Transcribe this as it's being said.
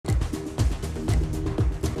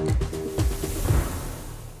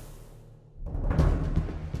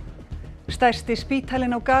Stærsti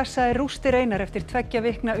spítalinn á Gaza rústir einar eftir 2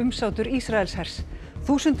 vikna umsátur Ísraelshers.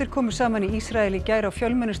 Þúsundir komu saman í Ísrael í gær á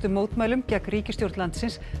fjölmennustu mótmælum gegn ríkisstjórn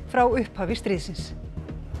landsins frá upphafi stríðsins.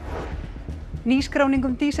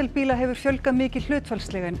 Nýskráningum díselbíla hefur fjölgað mikið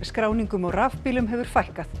hlutfallslega en skráningum og rafbílum hefur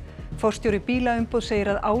fækkað. Forstjóri bílaumboð segir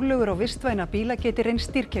að álögur á vistvæna bíla geti reynst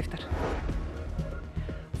dýrkeyptar.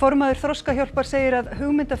 Formaður Þroskahjálpar segir að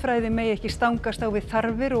hugmyndafræði megi ekki stangast á við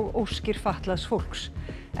þarfir og óskir fatlaðs fólks.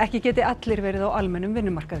 Ekki geti allir verið á almennum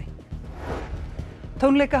vinnumarkaði.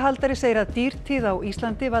 Tónleikahaldari segir að Dýrtíð á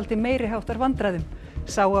Íslandi valdi meiriháttar vandræðum.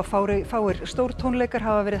 Sá að fáir stórtónleikar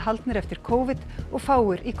hafa verið haldnir eftir COVID og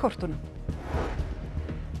fáir í kortunum.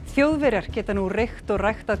 Þjóðverjar geta nú reykt og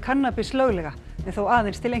ræktað kannabis löglega, en þó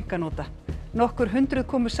aðeins til einkanota. Nokkur hundruð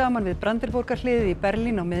komu saman við Brandenborgarhliðið í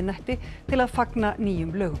Berlín á miðnætti til að fagna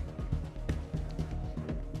nýjum lögum.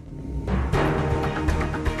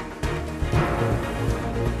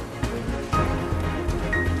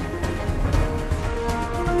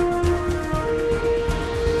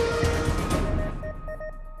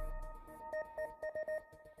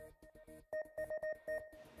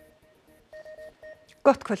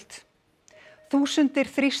 Gott kvöld. Þúsundir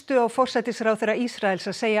þrýstu á forsætisráðherra Ísraels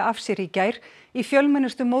að segja af sér í gær í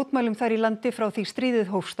fjölmennustu mótmælum þar í landi frá því stríðið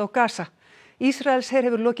hófst á Gaza. Ísraelsher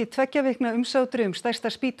hefur lokið 2 vikna umsátri stærsta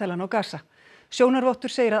spítalann á Gaza.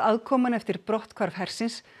 Sjónarvottur segir að aðkoman eftir brotthvarf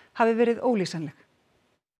hersins hafi verið ólýsanleg.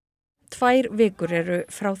 2 vikur eru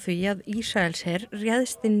frá því að Ísraelsher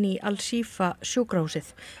réðst inn í Al-Shifa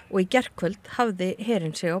sjúkrahúsið og í gærkvöld hafði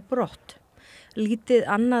herinn sig á brott. Lítið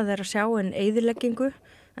annað að sjá en eyðileggingu,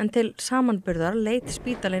 en til samanburðar leit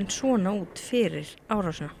spítalinn svona út fyrir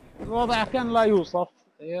árásina. الوضع كان لا يوصف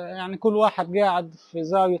يعني كل واحد قاعد في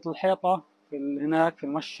زاوية الحيطة في هناك في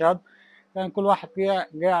المشهد كان كل واحد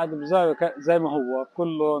قاعد بزاوية زي ما هو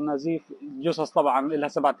كله نزيف جثث طبعا لها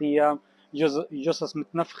 7 أيام جثث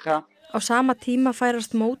متنفخة. Á sama tíma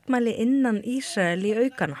færast mótmæli innan Ísrael í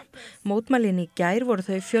aukana. Mótmælin í gær voru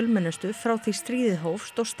þau fjölmennustu frá því stríðið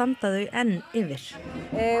hófst og standa þau enn yfir.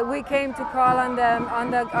 We came to call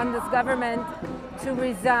on this government to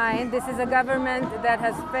resign. This is a government that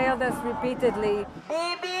has failed us repeatedly.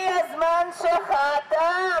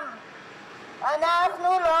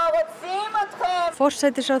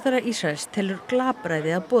 Forsætisráðherra Ísraels telur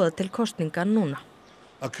glapræði að boða til kosninga núna.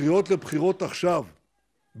 הקריאות לבחירות עכשיו,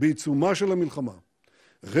 בעיצומה של המלחמה,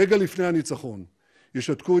 רגע לפני הניצחון,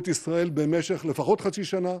 ישתקו את ישראל במשך לפחות חצי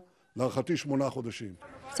שנה, להערכתי 8 חודשים.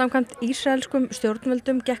 Samkvæmt ísraelskum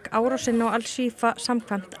stjórnvöldum gekk árásin á Al-Shifa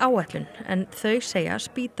samkvæmt áætlun, en þau segja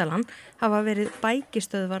spítalann hafa verið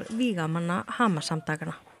bækistöðvar vígamanna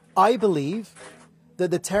Hamas-samtakana. I believe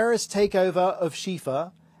that the terrorist takeover of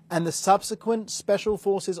Shifa and the subsequent special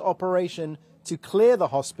forces operation to clear the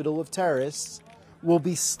hospital of terrorists will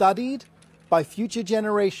be studied by future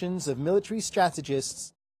generations of military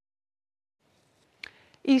strategists.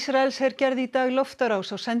 Ísraelsher gerði í dag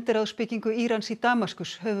Loftárás á sendiráðsbyggingu Írans í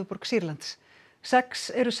Damaskus, höfuðborg Sýrlands.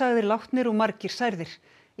 6 eru sagðir látnir og margir særðir.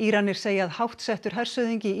 Íranir segja að háttsettur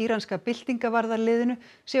hershöfðingi í íranska byltingavarðarliðinu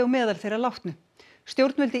sé á meðal þeirra látnu.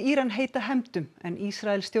 Stjórnvöld í Íran heita hefndum, en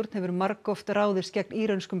Ísraels stjórn hefur margoft ráðist gegn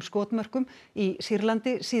írönskum skotmörkum í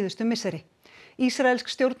Sýrlandi síðustu misseri. Ísraelsk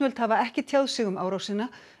stjórnvöld hafa ekki tjáð sig árásina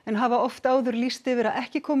en hafa oft áður lýst yfir að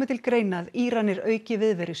ekki komi til greina að Íranir auki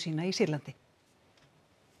viðveru sína í Sýrlandi.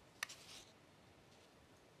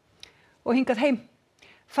 Og hingað heim.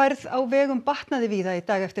 Færð á vegum batnaði víða í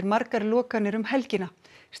dag eftir margar lokanir helgina.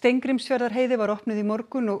 Fjarðarheiði var opnuð í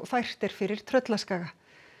morgun og fært fyrir Tröllaskaga.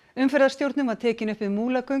 Umferðarstjórnum var tekin upp við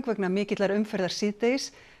Múlagöng vegna mikillar umferðar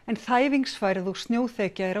síðdegis en þæfingsfærð og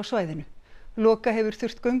snjóþekja á svæðinu. Loka hefur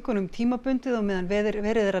þurft göngunum tímabundið og meðan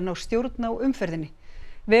verið að ná stjórn á umferðinni.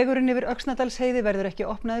 Vegurinn yfir Öxnadalsheiði verður ekki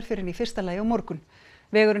opnaður fyrr en í fyrsta lagi á morgun.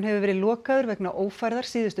 Vegurinn hefur verið lokaður vegna ófærðar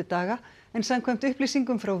síðustu daga en samkvæmt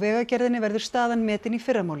upplýsingum frá vegagerðinni verður staðan metin í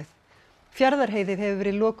fyrramálið. Fjarðarheiði hefur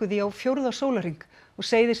verið lokuð í á 4. sólarhring og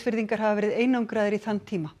Seyðisfirðingar hafa verið einangraðir í þann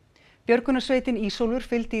tíma. Björgunarsveitin Ísólfur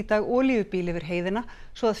fylgdi í dag olíubíl yfir heiðina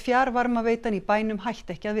svo að fjarvarmaveitan í bænum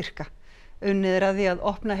hætti ekki að virka. Unnið að því að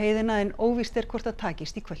opna heiðina en óvíst hvort það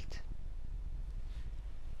takist í kvöld.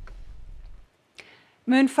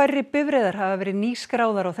 Mun færri bifreiðar hafa verið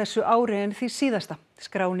nýskráðar á þessu ári en því síðasta.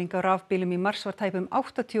 Skráning á rafbílum í mars var tæpum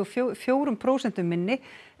 84% minni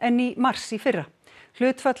en í mars í fyrra.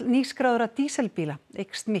 Hlutfall nýskráðra díselbíla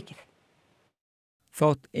eykst mikið.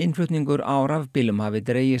 Þótt innflutningur á rafbílum hafi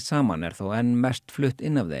dregist saman þó enn mest flutt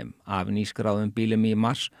inn af þeim. Af nýskráðum bílum í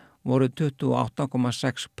mars voru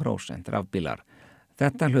 28,6% rafbílar.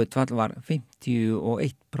 Þetta hlutfall var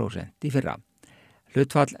 51% í fyrra.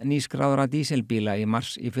 Hlutfall nýskráðra díselbíla í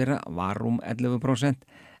mars í fyrra var rúm 11%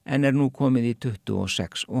 en nú komið í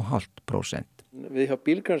 26,5%. Við hjá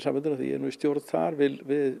bílgreinasambandinu, því ég nú í stjórn þar,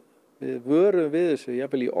 við vörum við þessu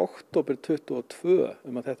jafnvel í október 22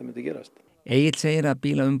 að þetta myndi gerast. Egill segir að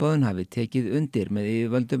bílaumboðun hafi tekið undir með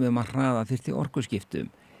yfirvöldum að hraða þyrfti orkuskiptum.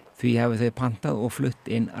 Því hafi þau pantað og flutt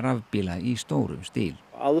inn rafbíla í stórum stíl.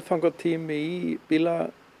 Aðfangatími í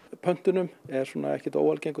bílapöntunum svona ekkert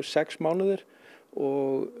óalgengur 6 mánuðir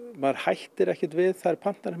og maður hættir ekkert við þær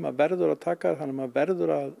pantanir, maður verður að taka þannig að maður verður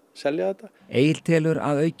að selja þetta. Egill telur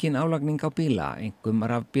að aukin álagning á bíla, einkum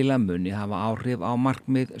rafbíla muni hafa áhrif á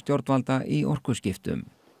markmið stjórnvalda í orkuskiptum.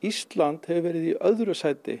 Ísland hefur verið í öðru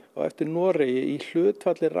sæti og eftir Noregi í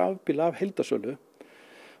hlutfalli rafbíla af heildarsölu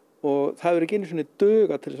og það hefur ekki einu sinni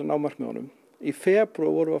duga til þess að ná markmiðunum. Í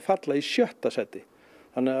febrúar vorum við að falla í 7. sæti.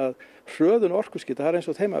 Þannig að hröðun orkuskipta það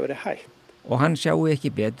eins og þeim að verið hægt. Og hann sjáu ekki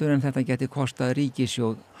betur en þetta geti kostað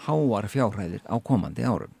ríkissjóð háar fjárhæðir á komandi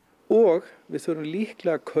árum. Og við þurfum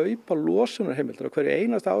líklega að kaupa losunarheimildir á hverju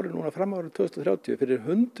einasta ári núna fram á árið 2030 fyrir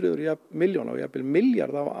 100 miljóna og jafnvel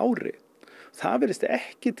milljarða á ári. Það virðist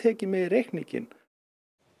ekki tekið með í reikningin.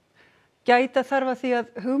 Gæta þarf að því að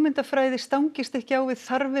hugmyndafræði stangist ekki á við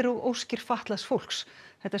þarfir og óskir fatlaðs fólks.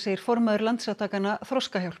 Þetta segir formaður Landssamtakanna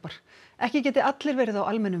Þroskahjálpar. Ekki geti allir verið á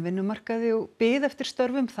almennum vinnumarkaði og bið eftir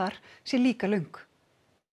störfum þar sé líka löng.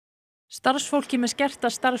 Starfsfólki með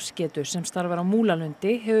skerta starfsgetu sem starfar á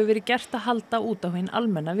Múlalundi hefur verið gert að halda út á hinn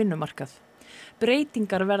almenna vinnumarkað.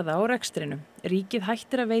 Breytingar verða á rekstrinum. Ríkið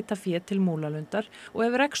hættir að veita fé til Múlalundar og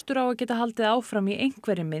ef rekstur á að geta haldið áfram í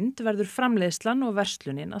einhverri mynd verður framleiðslan og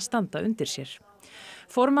verslunin að standa undir sér.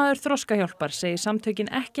 Formaður Þroskahjálpar segir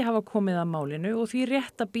samtökin ekki hafa komið að málinu og því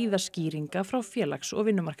rétt að bíða skýringa frá félags- og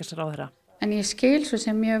vinnumarkaðsráðherra. En ég skil svo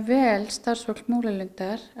sem mjög vel starfsfólk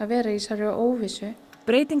Múlalundar að vera í þessari óvissu.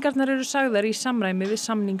 Breytingarnar eru sagðar í samræmi við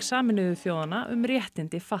samning Sameinuðu þjóðanna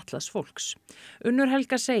réttindi fatlaðs fólks. Unnur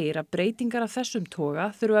Helga segir að breytingar af þessum toga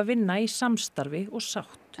þurfa að vinna í samstarfi og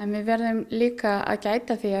sátt. En við verðum líka að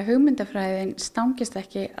gæta því að hugmyndafræðin stangist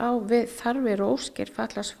ekki á við þarfir og óskir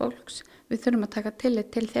fatlaðs fólks. Við þurfum að taka tillit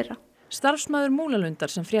til þeirra. Starfsmaður Múlalundar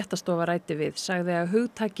sem fréttastofa ræddi við sagði að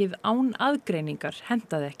hugtakið án aðgreiningar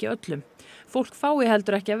hentaði ekki öllum. Fólk fái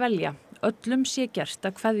heldur ekki að velja. Öllum sé gert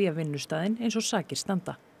að kveðja vinnustaðinn eins og sakir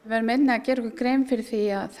standa. Við verðum einnig að gera okkur grein fyrir því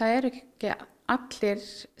að það eru ekki allir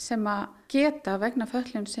sem að geta vegna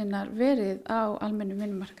fötlun sinnar verið á almennum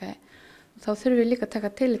vinnumarkaði. Þá þurfum við líka að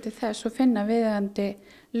taka tillit til þess og finna viðeigandi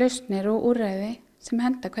lausnir og úrræði sem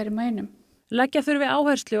henta hverjum einum. Leggja þurfi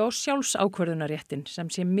áherslu á sjálfsákvörðunarréttin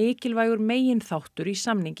sem sé mikilvægur meginþáttur í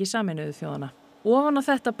samningi Sameinuðu þjóðanna. Ofan á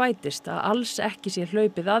þetta bætist að alls ekki sé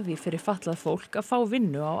hlaupið að því fyrir fatlað fólk að fá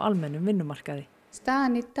vinnu á almennum vinnumarkaði.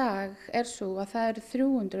 Staðan í dag svo að það eru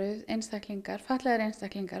 300 einstaklingar, fatlaðir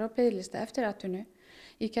einstaklingar á biðlista eftir atvinnu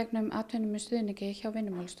í gegnum atvinnu með stuðningi hjá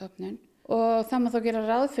Vinnumálastofnun. Og það má þó gera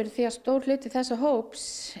ráð fyrir því að stór hluti þessa hóps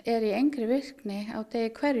í engri virkni á degi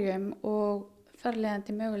hverjum og þar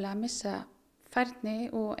leiðandi mögulega að missa færni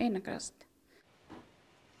og einangrast.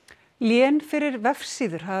 Lén fyrir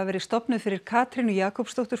vefsíður hafa verið stofnuð fyrir Katrínu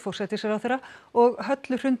forsætisráðherra og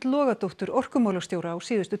Höllu Logadóttur orkumálastjóra á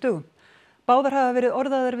síðustu dögum. Báðar hafa verið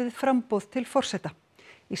orðaðar við framboð til forseta.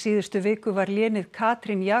 Í síðustu viku var lénið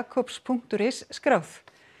katrinjakobs.is skráð.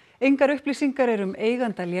 Engar upplýsingar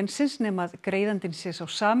eiganda lénsins nema að greiðandinn sé sá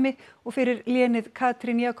sami og fyrir lénið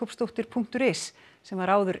katrinjakobsdóttir.is sem var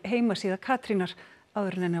áður heimasíða Katrínar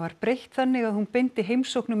áður en henni var breytt þannig að hún beindi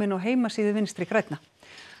heimsóknum inn á heimasíðu Vinstri grænna.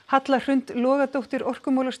 Halla Logadóttir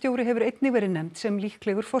orkumálastjóri hefur einnig verið nefnd sem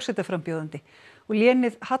líklegur forsetaframbjóðandi og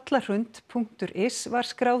lénið hallarhund.is var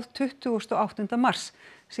skráð 28. mars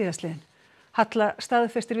síðastliðinn. Halla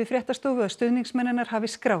staðfestir við fréttastofu að stuðningsmenn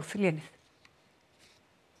hafi skráð lénið.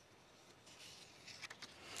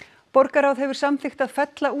 Borgarráð hefur samþykkt að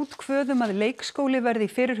fella út kvöð að leikskóli verði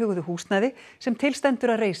í fyrirhuguðu húsnæði sem til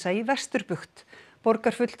stendur að reisa í Vesturbugt.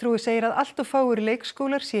 Borgarfulltrúi segir að allt of fáir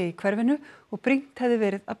leikskólar sé í hverfinu og brýnt hefði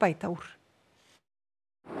verið að bæta úr.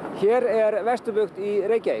 Hér Vesturbugt í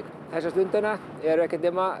Reykjavík. Þessa stundina ekkert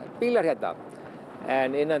nema bílar hérna.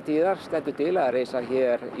 En innan tíðar stendur til að reisa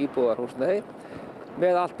hér íbúðarhúsnæði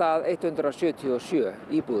með allt að 177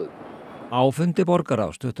 íbúðum. Á fundi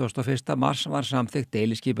borgarráðs 21. mars var samþykkt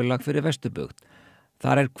deiliskipulag fyrir Vesturbugt.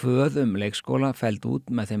 Þar kvöð leikskóla felld út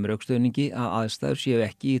með þeim rökstuðningi að aðstæður séu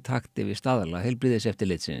ekki í takti við staðarlag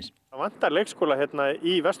heilbrigðiseftirlitsins. Það vantar leikskóla hérna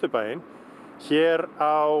í Vesturbæinn. Hér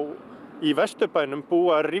í Vesturbænum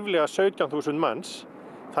búa ríflega 17.000 manns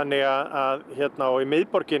Þannig að hérna og í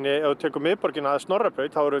miðborginni, ef þú tekur miðborginna að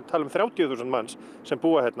Snorrabraut, þá eru við tala 30.000 manns sem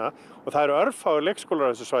búa hérna og það eru örfáir leikskólar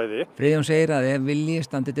á þessu svæði. Friðjón segir að ef vilji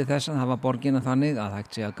standi til þess að hafa borgina þannig að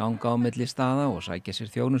hægt sé að ganga á milli staða og sækja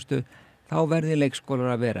sér þjónustu, þá verði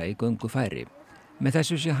leikskólar að vera í göngufæri. Með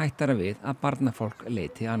þessu sé hættara við að barnafólk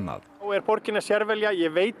leiti annað. Nú er borgin að sérvelja,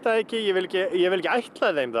 ég veit það ekki, ég vil ekki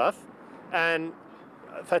ætla þeim það, en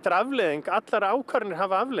þetta er afleiðing, allar ákvarðanir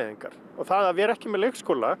hafa afleiðingar og það að vera ekki með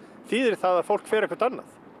leikskóla þýðir það að fólk fer eitthvað annað.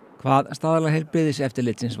 Hvað staðalega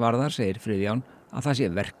heilbrigðiseftirlitsins varðar segir Friðjón að það sé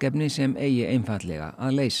verkefni sem eigi einfaldlega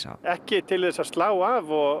að leysa. Ekki til þess að slá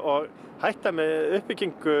af og hætta með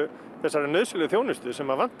uppbyggingu þessari nauðsynlegu þjónustu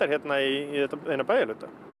sem að vantar hérna í þetta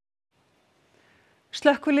bæjarhluta.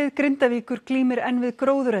 Slökkvilið Grindavíkur glímir enn við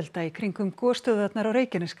gróðurelda í kringum gosstöðvarnar á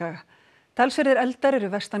Reykjaneskaga. Talsverðir eldar eru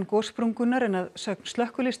vestan gossprungunnar en að sögn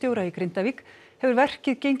slökkviliðsstjóra í Grindavík hefur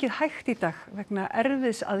verkið gengið hægt í dag vegna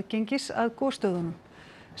erfiðs aðgengis að gosstöðvunum.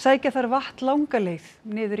 Sækja þarf vatn langa leið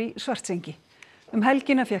niður í Svartsengi.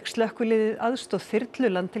 Helgina fékk slökkviliðið aðstoð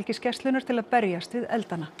þyrlu Landhelgisgæslunnar til að berjast við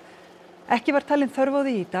eldana. Ekki var talin þörf á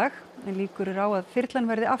því í dag en líkur á að þyrlan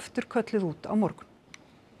verði aftur kölluð út á morgun.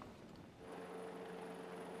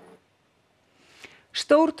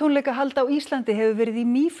 Stór tónleikahald á Íslandi hefur verið í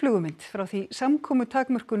mýflugumynd frá því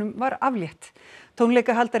samkomutakmörkunum var aflétt.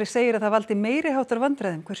 Tónleikahaldari segir að það valdi meiri háttar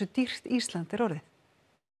vandræðum hversu dýrt Ísland er orðið.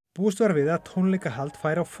 Búist var við að tónleikahald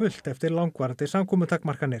færi á fullt eftir langvarandi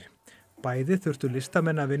samkomutakmarkanir. Bæði þurftu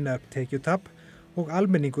listamenn að vinna upp tekjutap og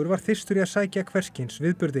almenningur var þyrstur í að sækja hverskins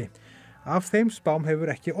viðburði. Af þeim spám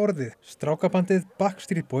hefur ekki orðið. Strákabandið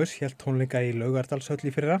Backstreet Boys hélt tónleika í Laugardalshöllu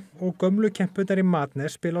í fyrra og gömlu kempurnar í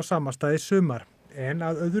Madness spila á sama stað í sumar. En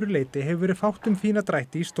að öðru leyti hefur verið fátt fína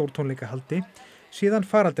drætti í stórtónleikahaldi síðan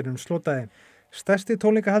faraldrinum slotaði. Stærsti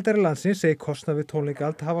tónleikahaldari landsins segir kostnað við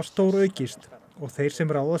tónleikahald hafa stór aukist og þeir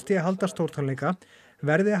sem ráðast í að halda stórtónleika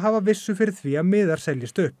verði að hafa vissu fyrir því að miðar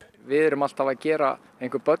seljist upp. Við erum alltaf að gera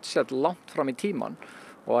einhver budget langt fram í tíman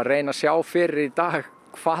og að reyna að sjá fyrir í dag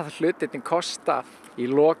hvað hlutirnir kosta í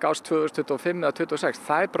lok árs 2025 eða 2026.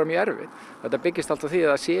 Það er bara mjög erfitt. Þetta byggist alltaf því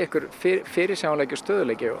að það sé einhver fyrirsjáanleiki og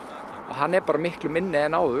stöðuleiki og hann er bara miklu minni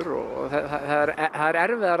en áður og það er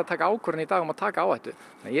erfiðar að taka ákvörðun í dag að taka áhættu.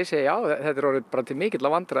 Ég segi já, þetta er orðið bara til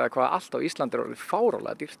mikilla vandræða hvað allt á Íslandi er orðið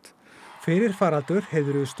fáránlega dýrt. Fyrir faraldur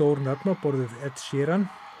heiðruðu stór nöfn á borðið Ed Sheeran,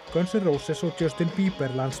 Guns N' Roses og Justin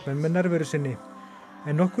Bieber landsmenn með nærveru sinni.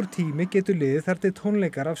 En nokkur tími getur liðið þar til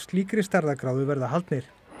tónleikar af slíkri stærðargráðu verða haldnir.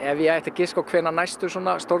 Ef ég ætti að giska á hvenær næstu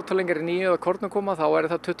svona stórtónleikar í nýju eða kornu koma þá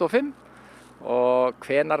er það 25. Og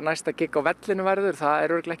hvenar næsta gig á vellinu verður, það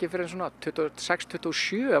er örugglega ekki fyrir svona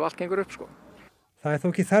 26-27 ef allt gengur upp sko. Það er þó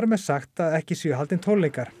ekki þar með sagt að ekki séu haldin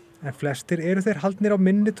tónleikar, en flestir eru þeir haldnir á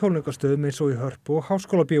minni tónleikastöðum eins og í Hörpu og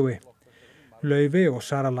Háskólabíói. Laufey og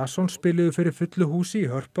Sara Larsson spiluðu fyrir fullu húsi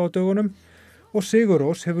í Hörpu á dögunum og Sigur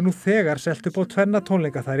Rós hefur nú þegar selt upp á 2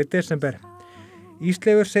 tónleika þar í desember.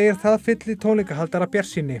 Ísleifur segir það fylli tónleikahaldara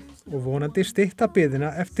bjartsýni og vonandi stytta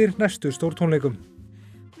biðina eftir næstu stórtónleikum.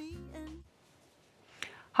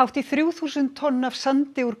 Hátt í 3000 tonn af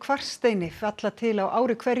sandi úr kvartsteini falla til á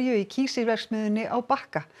ári hverju í kísilverksmiðjunni á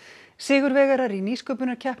Bakka. Sigurvegarar í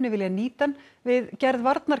nýsköpunarkeppni vilja nýta hann við gerð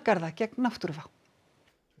varnargarða gegn náttúruvá.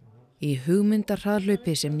 Í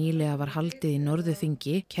hugmyndarhraðhlaupi sem nýlega var haldið í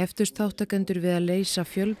Norðurþingi kepptust þátttakendur við að leysa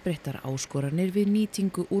fjölbreyttar áskoranir við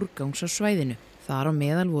nýtingu úrgangs á svæðinu. Þar á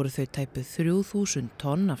meðal voru þau tæpu 3000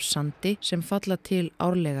 tonn af sandi sem falla til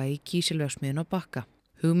árlega í kísilverksmiðjunni á Bakka.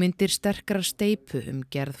 Hugmyndir sterkrar steypu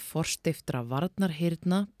gerð forsteyptra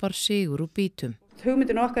varnarhyrna bar sigur úr bítum.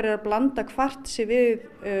 Hugmyndin okkar er að blanda kvartsi við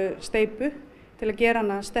steypu til að gera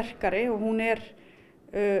hana sterkari og hún er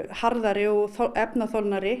harðari og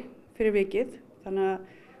efnaþolnari fyrir vikið.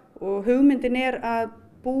 Og hugmyndin er að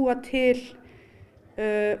búa til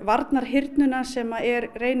varnarhyrnuna sem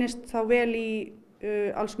reynist þá vel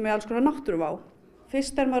með alls konar náttúruvá.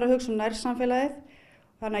 Fyrst er maður að hugsa nærsamfélagið.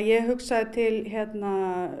 Þannig að ég hugsaði til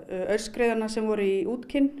aurskriðana sem voru í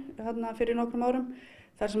útkinn fyrir nokkrum árum.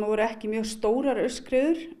 Þar sem voru ekki mjög stórar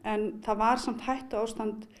aurskriður en það var samt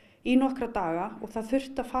hættuástand í nokkra daga og það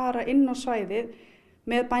þurfti að fara inn á svæðið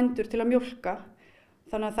með bændur til að mjólka.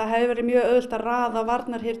 Þannig að það hefði verið mjög auðvelt að raða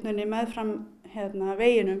varnarhyrnunni meðfram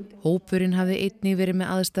veginum. Hópurinn hafði einnig verið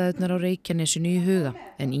með aðstæðurnar á Reykjanesinu í huga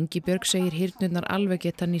en Ingibjörg segir hyrnurnar alveg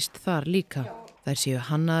geta nýst þar líka. Þær séu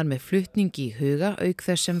hannaðar með flutningi í huga auk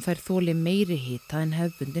þess sem þær þoli meiri hita en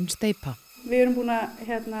hefðbundin steypa. Við erum búin að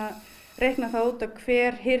reikna það út að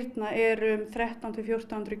hver hyrna er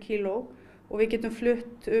 1300-1400 kíló og við getum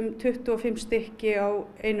flutt 25 stykki á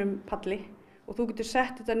einum palli og þú getur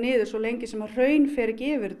sett þetta niður svo lengi sem að hraun fer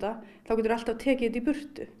ekki yfir þetta, þá getur alltaf tekið þetta í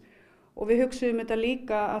burtu. Og við hugsuðum þetta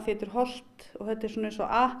líka að þetta hollt og þetta svona eins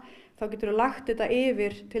og þá getur við lagt þetta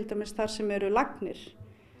yfir til dæmis þar sem eru lagnir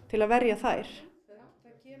til að verja þær.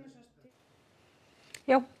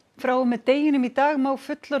 Já, frá og með deginum í dag má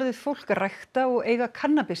fullorðið fólk rækta og eiga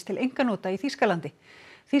kannabis til einkanota í Þýskalandi.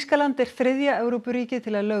 Þýskaland 3. Evrópuríkið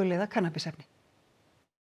til að lögleiða kannabisefni.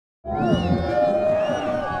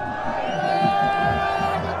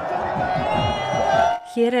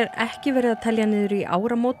 Hér ekki verið að telja niður í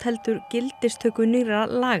áramót heldur gildistöku nýrra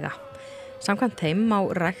laga. Samkvæmt þeim má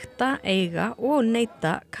rækta, eiga og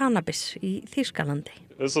neyta kannabis í Þýskalandi.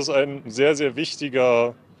 Es ist ein sehr, sehr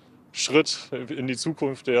wichtiger Schritt in die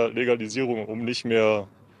Zukunft der Legalisierung, nicht mehr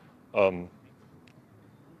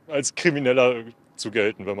als Krimineller zu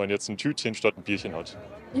gelten, wenn man jetzt ein Tütchen statt ein Bierchen hat.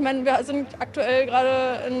 Ich meine, wir sind aktuell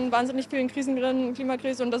gerade in wahnsinnig vielen Krisen drin,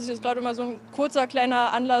 Klimakrise, und das ist jetzt gerade mal so ein kurzer,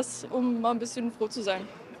 kleiner Anlass, mal ein bisschen froh zu sein.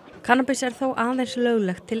 Kannabis þó aðeins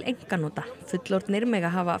löglegt til einkanota. Fullorðnir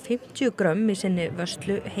mega hafa 50 grömm í sinni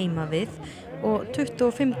vörslu heima við og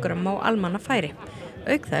 25 grömm á almannafæri.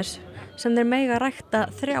 Auk þess sem þeir mega rækta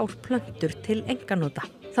 3 plöntur til einkanota.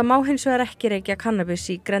 Það má hins vegar ekki reykja kannabis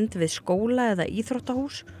í grennd við skóla eða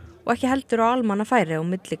íþróttahús og ekki heldur á almannafæri á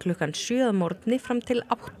milli klukkan 7 að morgni fram til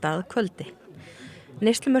 8 að kvöldi.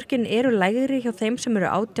 Neyslumörkin eru lægri hjá þeim sem eru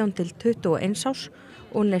 18 til 21 árs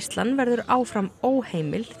og neyslan verður áfram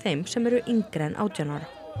óheimil þeim sem eru yngri en 18 ára.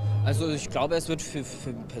 Also ich glaube, es wird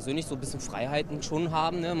für persönlich so ein bisschen Freiheiten schon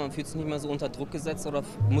haben. Ne? Man fühlt sich nicht mehr so unter Druck gesetzt oder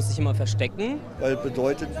muss sich immer verstecken. Weil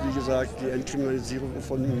bedeutet, wie gesagt, die Entkriminalisierung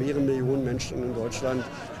von mehreren Millionen Menschen in Deutschland,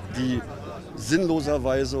 die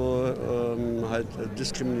sinnloserweise halt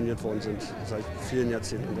diskriminiert worden sind seit vielen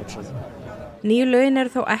Jahrzehnten in Deutschland. Nýju lögin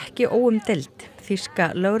þó ekki óumdeild.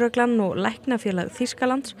 Þýska lögreglan og læknafélag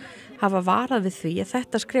Þýskalands hafa varað við því að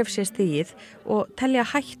þetta skref sé stigið og telja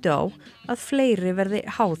hættu á að fleiri verði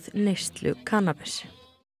háð neyslu kannabis.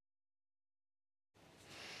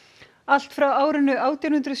 Allt frá árinu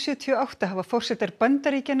 1878 hafa forsetar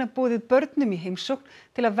Bandaríkjanna boðið börnum í heimsókn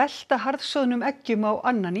til að velta harðsoðnum eggjum á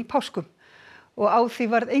annan í páskum. Og á því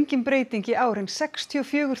varð engin breyting í ár en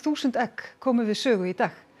 64.000 egg komu við sögu í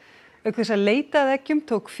dag. Auk þess að leita að eggjum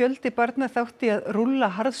tók fjöldi barna þátt í að rúlla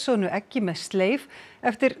harðsoðnu eggi með sleif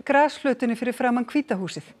eftir grasflötunni fyrir framan Hvíta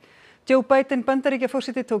húsið. Joe Biden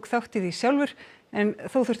Bandaríkjaforseti tók þátt í því sjálfur en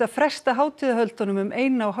þó þurfti að fresta hátíðahöldunum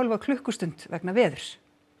 1,5 klukkustund vegna veðurs.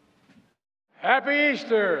 Happy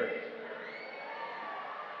Easter!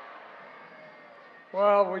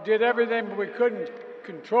 Well, we did everything, but we couldn't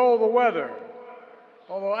control the weather.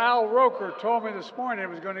 Although Al Roker told me this morning it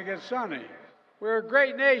was going to get sunny. We're a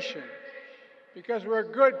great nation because we're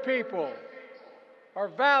good people. Our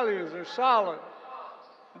values are solid,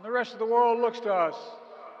 and the rest of the world looks to us,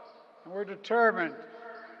 and we're determined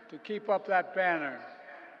to keep up that banner.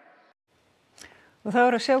 Og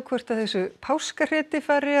það að sjá hvort að þessu páskarhreti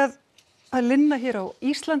fari að linna hér á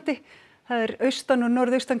Íslandi. Það austan og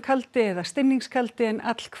norðaustan kaldi eða stinningskaldi en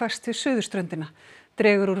allhvasst við suðurströndina.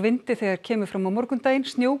 Dregur úr vindi þegar kemur fram á morgundaginn,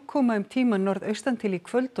 snjókoma tíma norðaustan til í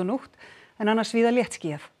kvöld og nótt, en annars víða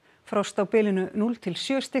léttskýjað. Frost á bilinu 0 til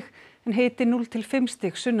 7 stig en hiti 0 til 5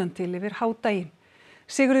 stig sunnan til yfir hádaginn.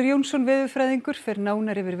 Sigurður Jónsson veðurfræðingur fer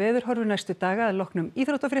nánar yfir veðurhorfur næstu daga að loknum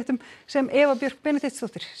íþróttafréttum sem Eva Björk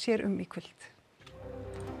Benediktsdóttir sér í kvöld.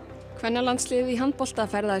 Kvennalandsliðið í handbolta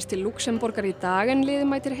ferðaðist til Luxemborgar í dag en liðið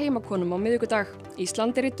mætir heimakonum á miðvikudag.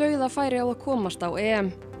 Ísland í dauðafæri á að komast á EM.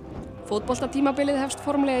 Fótboltatímabilið hefst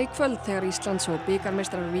formlega í kvöld þegar Íslands og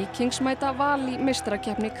bikarmeistarar Víkings mæta Val í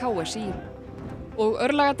meistarakeppni KSÍ. Og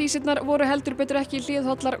örlagadísirnar voru heldur betur ekki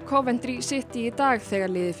hliðhollar Coventry City í dag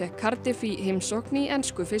þegar liðið fekk Cardiff í heimsókn í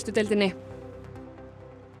ensku fyrstu deildinni.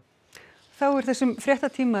 Þá þessum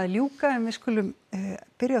fréttatíma að ljúka en við skulum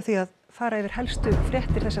byrja á því að fara yfir helstu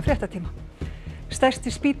fréttir þessa fréttatíma.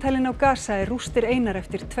 Stærsti spítalinn á Gaza rústir einar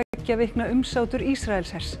eftir 2 vikna umsátur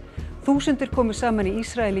Ísraelshers. Þúsundir komu saman í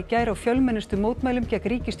Ísrael í gær á fjölmennustu mótmælum gegn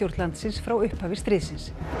ríkisstjórn landsins frá upphafi stríðsins.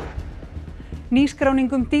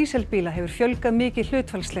 Nýskráningum díselbíla hefur fjölgað mikið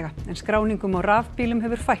hlutfallslega en skráningum á rafbílum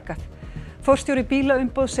hefur fækkað. Forstjóri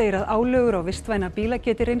bílaumboð segir að álögur á vistvæna bíla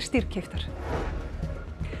geti reynst dýrkeyptar.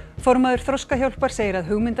 Formaður Þroskahjálpar segir að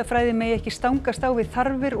hugmyndafræði megi ekki stangast á við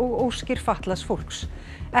þarfir og óskir fatlaðs fólks.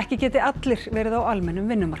 Ekki geti allir verið á almennum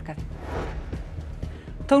vinnumarkaði.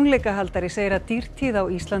 Tónleikahaldari segir að Dýrtíð á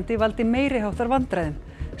Íslandi valdi meiriháttar vandræðum.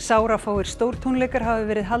 Sárafáir stórtónleikar hafi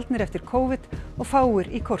verið haldnir eftir COVID og fáir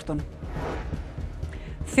í kortunum.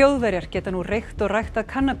 Þjóðverjar geta nú reykt og ræktað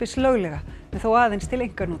kannabis löglega en þó aðeins til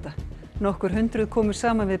einkanota. Nokkur hundruð komu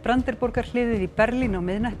saman við Brandenborgarhliðið í Berlín á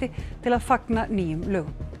miðnætti til að fagna nýjum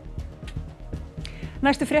lögum.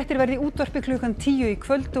 Næstu fréttir verði í útvarpi klukkan 10 í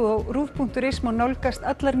kvöld og á rúv.is má nálgast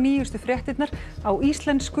allar nýjustu fréttirnar á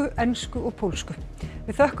íslensku, ensku og pólsku.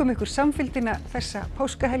 Við þökkum ykkur samfylgdina þessa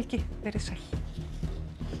páskahelgi. Verið sæl.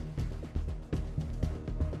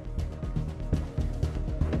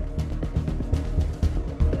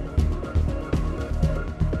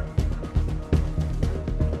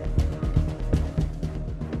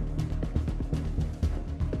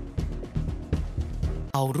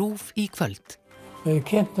 Á RÚV í kvöld. Við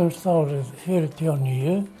kynntumst árið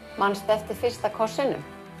 49. Manstu eftir fyrsta kossinum?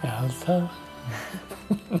 Ég held það.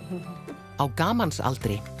 Á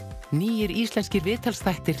gamansaldri. Nýir íslenskir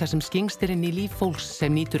viðtalsþættir þar sem skyggnst er inn í líf fólks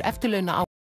sem nýtur eftirlauna á